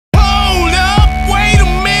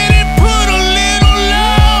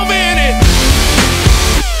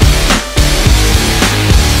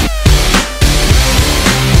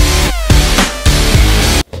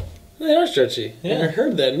stretchy. Yeah. I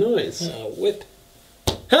heard that noise. Whip.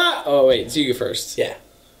 Ha! Oh, wait, so you go first. Yeah.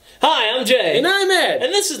 Hi, I'm Jay. And I'm Ed.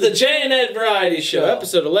 And this is the Jay and Ed Variety Show.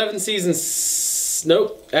 Episode 11, season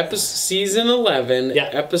 11, Yeah.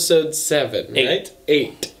 episode 7, 8. right?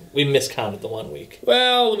 8. We miscounted the 1 week.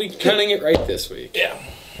 Well, we're counting it right this week. Yeah.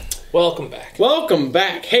 Welcome back. Welcome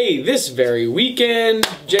back. Hey, this very weekend,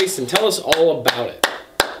 Jason, tell us all about it.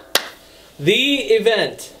 The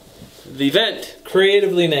event. The event.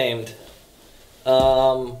 Creatively named.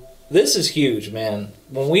 This is huge, man.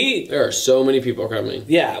 There are so many people coming.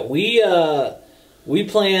 Yeah, we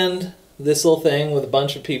planned this little thing with a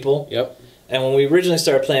bunch of people. Yep. And when we originally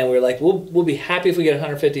started planning, we were like, we'll be happy if we get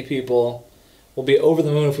 150 people. We'll be over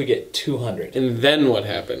the moon if we get 200. And then what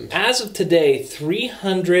happened? As of today,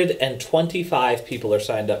 325 people are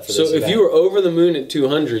signed up for this So if event. you were over the moon at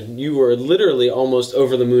 200, you were literally almost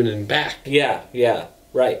over the moon and back. Yeah,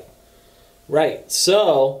 right.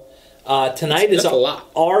 So tonight is That's a lot.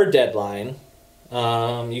 our deadline.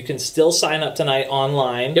 You can still sign up tonight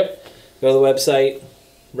online. Yep. Go to the website,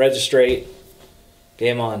 registrate,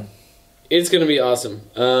 game on. It's going to be awesome.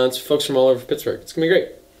 It's folks from all over Pittsburgh. It's going to be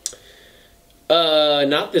great.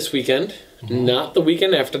 Not this weekend, not the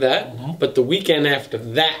weekend after that, but the weekend after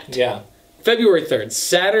that. Yeah. February 3rd,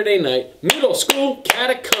 Saturday night, Middle School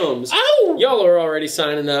Catacombs. Ow! Y'all are already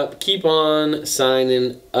signing up. Keep on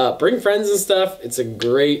signing up. Bring friends and stuff. It's a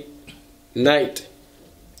great night.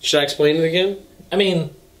 Should I explain it again? I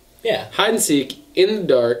mean, yeah. Hide and seek in the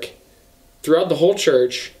dark throughout the whole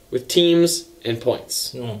church with teams and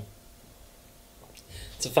points.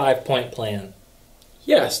 It's a 5-point plan.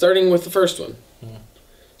 Yeah, starting with the first one.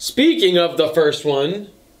 Speaking of the first one,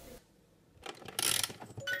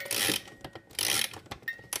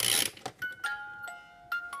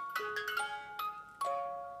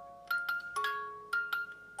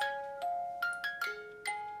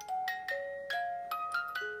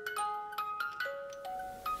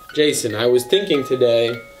 Jason, I was thinking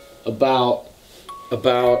today about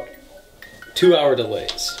 2-hour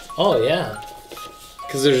delays. Oh, yeah.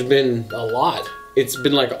 Because there's been A lot. It's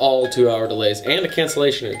been like all 2-hour delays and a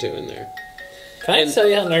cancellation or two in there. Can I tell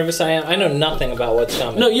you how nervous I am? I know nothing about what's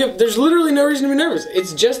coming. No, there's literally no reason to be nervous.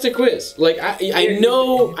 It's just a quiz. Like I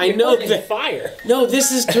know that. Fire. No,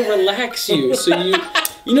 this is to relax you. So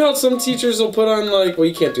you know how some teachers will put on like, well,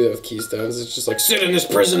 you can't do that with Keystones. It's just like sit in this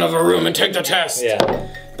prison of a room and take the test. Yeah.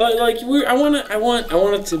 But like I want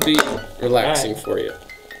it to be relaxing for you.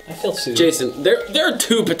 I feel soothed. Jason, there are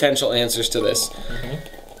 2 potential answers to this.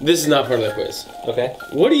 This is not part of the quiz. Okay.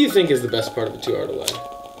 What do you think is the best part of a 2-hour delay?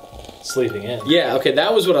 Sleeping in. Yeah, okay,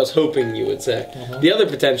 that was what I was hoping you would say. The other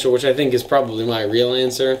potential, which I think is probably my real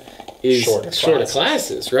answer, is shorter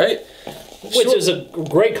classes, right? Which is a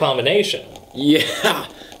great combination. Yeah,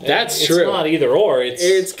 that's true. It's not either or.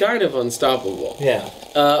 It's kind of unstoppable. Yeah.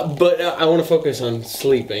 But I want to focus on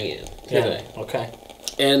sleeping in today. Yeah. Okay.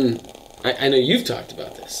 And I know you've talked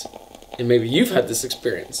about this, and maybe you've had this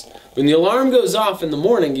experience. When the alarm goes off in the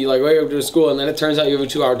morning, you like wake up to school, and then it turns out you have a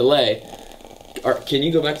 2-hour delay. Can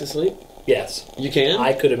you go back to sleep? Yes. You can?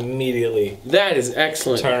 I could immediately. That is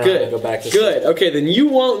excellent. Turn around Good. and go back to sleep. Good. Okay, then you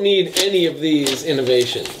won't need any of these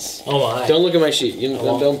innovations. Oh my. Don't look at my sheet.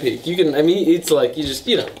 Don't peek. You can. I mean, it's like you just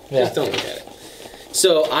just don't look at it.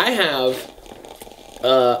 So I have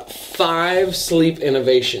 5 sleep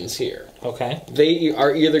innovations here. Okay. They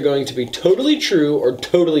are either going to be totally true or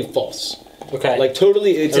totally false. Okay. Like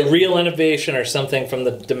totally, it's a real innovation or something from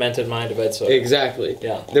the demented mind of Ed Soder. Exactly.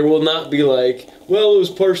 Yeah. There will not be like, well, it was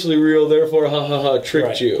partially real, therefore, ha ha ha,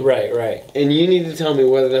 tricked you. Right. And you need to tell me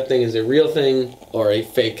whether that thing is a real thing or a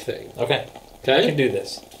fake thing. Okay. Okay? I can do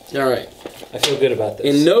this. All right. I feel good about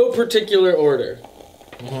this. In no particular order,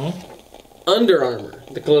 Under Armour,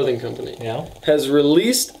 the clothing company, has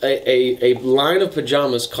released a line of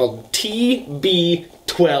pajamas called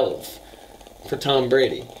TB12 for Tom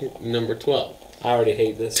Brady, number 12. I already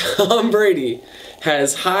hate this. Tom Brady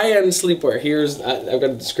has high-end sleepwear. I've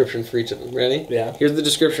got a description for each of them. Ready? Yeah. Here's the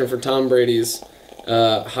description for Tom Brady's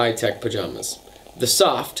high-tech pajamas. The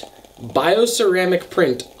soft, bioceramic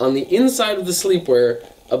print on the inside of the sleepwear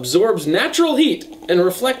absorbs natural heat and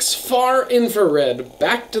reflects far infrared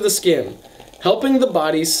back to the skin, helping the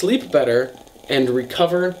body sleep better and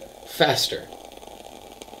recover faster.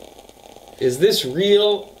 Is this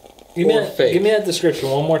real or fake? Give me that description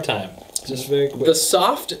one more time. Just very quick. The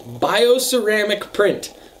soft bioceramic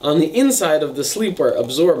print on the inside of the sleepwear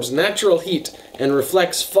absorbs natural heat and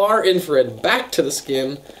reflects far infrared back to the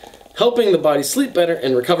skin, helping the body sleep better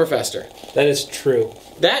and recover faster. That is true.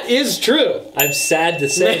 That is true. I'm sad to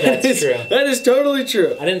say that's true. That is totally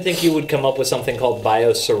true. I didn't think you would come up with something called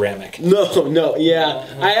bioceramic. No, yeah.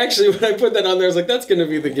 I actually, when I put that on there, I was like, that's going to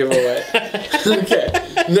be the giveaway.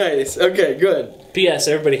 Okay, nice. Okay, good. P.S.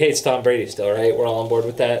 Everybody hates Tom Brady still, right? We're all on board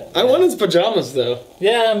with that. I want his pajamas, though.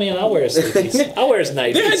 Yeah, I mean, I'll wear his sleepies. I'll wear his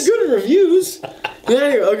nighties. They had good reviews.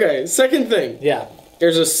 Anyway, okay, second thing. Yeah.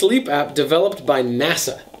 There's a sleep app developed by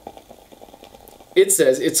NASA. It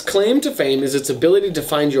says its claim to fame is its ability to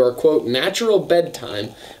find your, quote, natural bedtime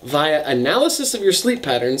via analysis of your sleep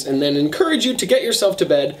patterns and then encourage you to get yourself to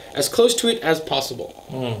bed as close to it as possible.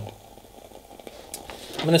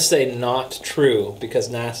 I'm going to say not true because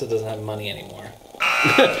NASA doesn't have money anymore.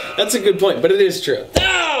 That's a good point, but it is true.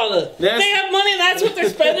 Oh, they have money and that's what they're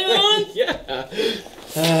spending it on? Yeah.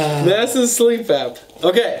 NASA's sleep app.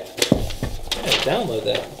 Okay. Download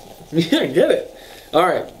that. Yeah, get it. All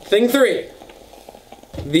right, thing 3.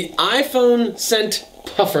 The iPhone Scent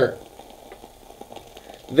Puffer.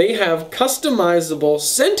 They have customizable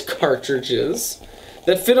scent cartridges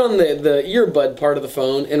that fit on the earbud part of the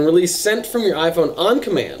phone and release scent from your iPhone on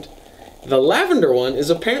command. The lavender one is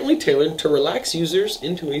apparently tailored to relax users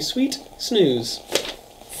into a sweet snooze.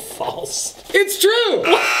 False. It's true!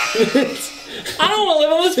 I don't want to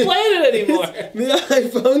live on this planet anymore.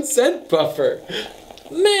 The iPhone Scent Puffer.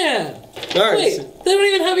 Man. All right. Wait, they don't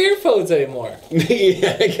even have earphones anymore.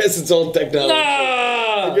 Yeah, I guess it's old technology.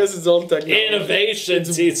 No! I guess it's old technology.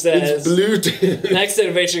 Innovations, he says. It's Bluetooth. Next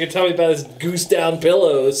innovation you can tell me about is goose down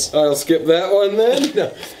pillows. I'll skip that one then.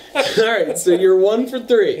 No. All right, so you're 1 for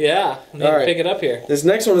 3. Yeah, need All to right. pick it up here. This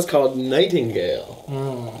next one is called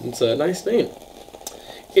Nightingale. It's a nice name.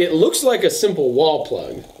 It looks like a simple wall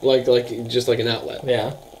plug, just like an outlet.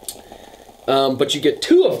 Yeah. But you get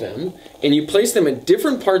 2 of them, and you place them in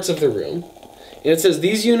different parts of the room. And it says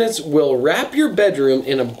these units will wrap your bedroom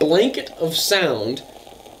in a blanket of sound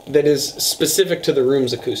that is specific to the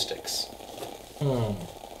room's acoustics.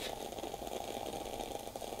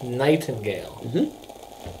 Nightingale.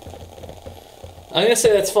 I'm going to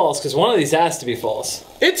say that's false, because one of these has to be false.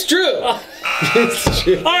 It's true! It's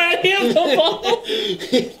true. Alright, you have the ball.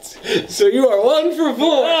 So you are 1 for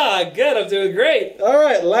 4. Ah, good, I'm doing great. All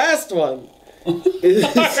right, last one. It's,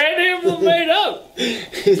 Alright, I'm made up.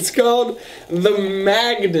 it's called the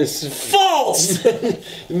Magnus. False! The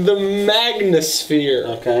Magnosphere.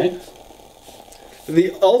 Okay.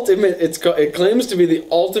 The ultimate. It claims to be the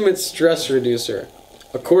ultimate stress reducer,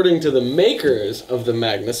 according to the makers of the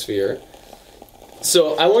Magnosphere.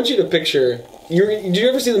 So I want you to picture. Did you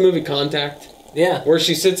ever see the movie Contact? Yeah. Where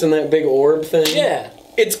she sits in that big orb thing? Yeah.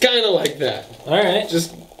 It's kind of like that. Alright.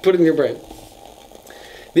 Just put it in your brain.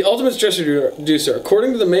 The ultimate stress reducer,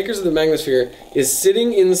 according to the makers of the Magnosphere, is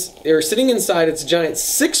sitting inside its giant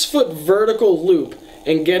 6-foot vertical loop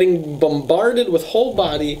and getting bombarded with whole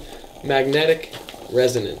body magnetic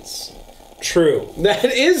resonance. True. That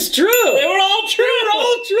is true. They were all true. They were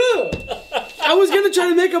all true. I was gonna try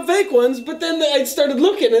to make up fake ones, but then I started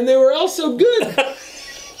looking and they were all so good.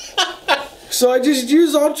 So I just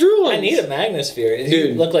used all true ones. I need a Magnosphere. Dude.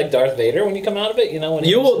 You look like Darth Vader when you come out of it. You know when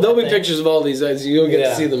There'll be pictures of all these. You'll get Yeah.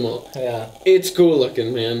 to see them all. Yeah. It's cool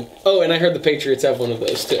looking, man. Oh, and I heard the Patriots have one of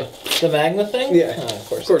those too. The Magna thing? Yeah.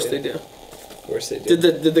 Oh, Of course they do. Of course they do.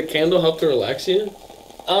 Did the candle help to relax you?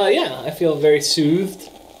 Yeah, I feel very soothed,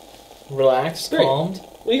 relaxed, Great. calmed.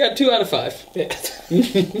 Well, you got 2 out of 5. Yeah.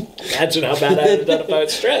 Imagine how bad I would identify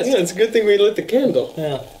with stress. Yeah, it's a good thing we lit the candle.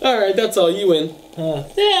 Yeah. All right, that's all. You win.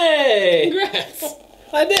 Yay! Congrats.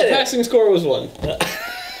 I did it. Passing score was 1.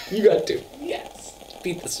 You got 2. Yes.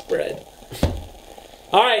 Beat the spread.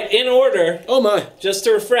 All right, in order, Oh my. just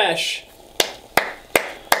to refresh.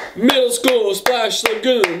 Middle school Splash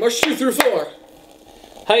Lagoon, March 2 through 4.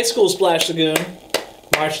 High school Splash Lagoon,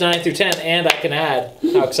 March 9th through 10th, and I can add,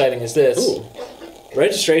 how exciting is this? Ooh.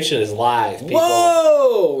 Registration is live, people.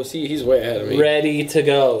 Whoa! See, he's way ahead of me. Ready to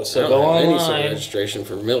go. I So don't go have any sort of online registration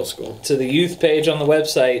for middle school. to the youth page on the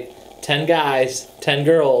website. 10 guys, 10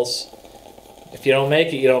 girls. If you don't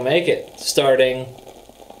make it, you don't make it. Starting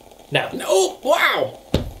now. Oh, wow!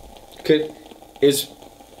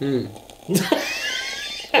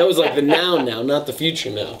 That was like the now, not the future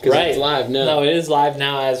now. Because Right. it's live now. No, it is live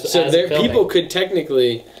now as So as there, of filming. people could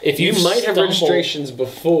technically, If you you might have stumble- registrations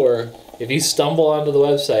before. If you stumble onto the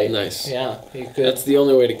website, Nice. yeah, you could. That's the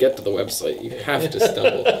only way to get to the website. You have to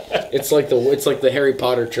stumble. It's like the Harry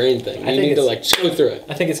Potter train thing. I You think need to it's- like just go through it.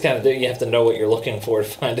 I think it's kind of you have to know what you're looking for to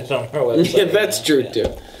find it on our website. Yeah, that's Yeah. true Yeah.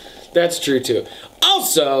 too. That's true too.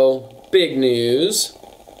 Also, big news.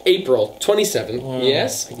 April 27th.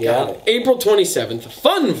 Yes? yeah. Got it. April 27th.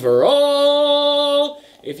 Fun for All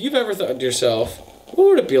if you've ever thought to yourself, what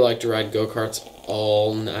would it be like to ride go-karts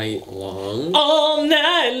all night long? All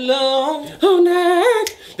night long. All night.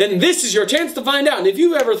 Then this is your chance to find out. And if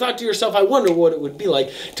you've ever thought to yourself, I wonder what it would be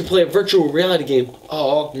like to play a virtual reality game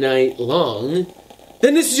all night long,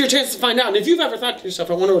 then this is your chance to find out. And if you've ever thought to yourself,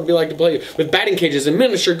 I wonder what it would be like to play with batting cages and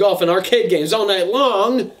miniature golf and arcade games all night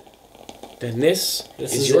long, then this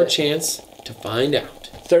is your chance to find out.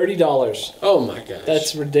 $30. Oh my gosh.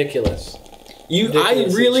 That's ridiculous. I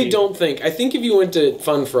really don't think. I think if you went to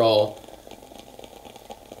Fun for All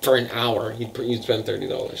for an hour, you'd spend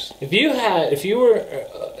 $30. If you were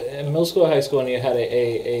in middle school or high school and you had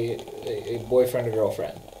a boyfriend or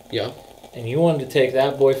girlfriend, Yeah. and you wanted to take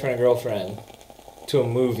that boyfriend or girlfriend to a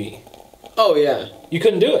movie, Oh yeah. you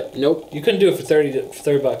couldn't do it. Nope. You couldn't do it for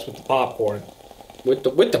 $30 with the popcorn. With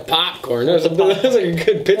the popcorn. That was like a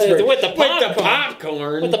good Pittsburgh. With the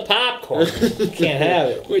popcorn. With the popcorn. You can't have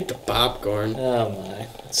it. With the popcorn. Oh my.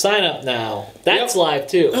 Sign up now. That's live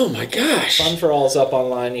too. Oh my gosh. Fun for All's up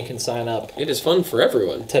online. You can sign up It is fun for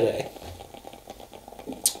everyone. today.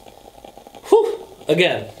 Whew.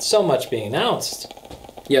 Again, so much being announced.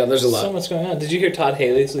 Yeah, there's a lot. So much going on. Did you hear Todd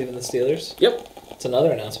Haley's leaving the Steelers? Yep. It's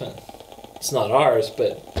another announcement. It's not ours,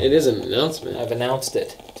 but It is an announcement. I've announced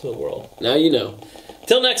it to the world. Now you know.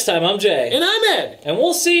 Till next time, I'm Jay. And I'm Ed. And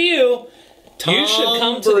we'll see you. You should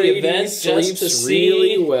come to the event just to see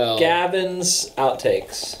really well. Gavin's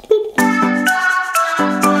outtakes.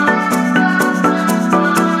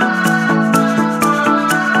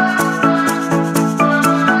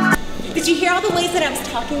 Did you hear all the ways that I was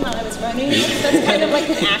talking while I was running? That's kind of like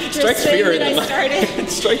an actress thing that I started. It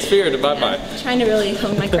strikes fear into my mind. Trying to really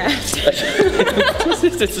hone my craft.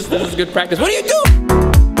 This is good practice. What are you doing?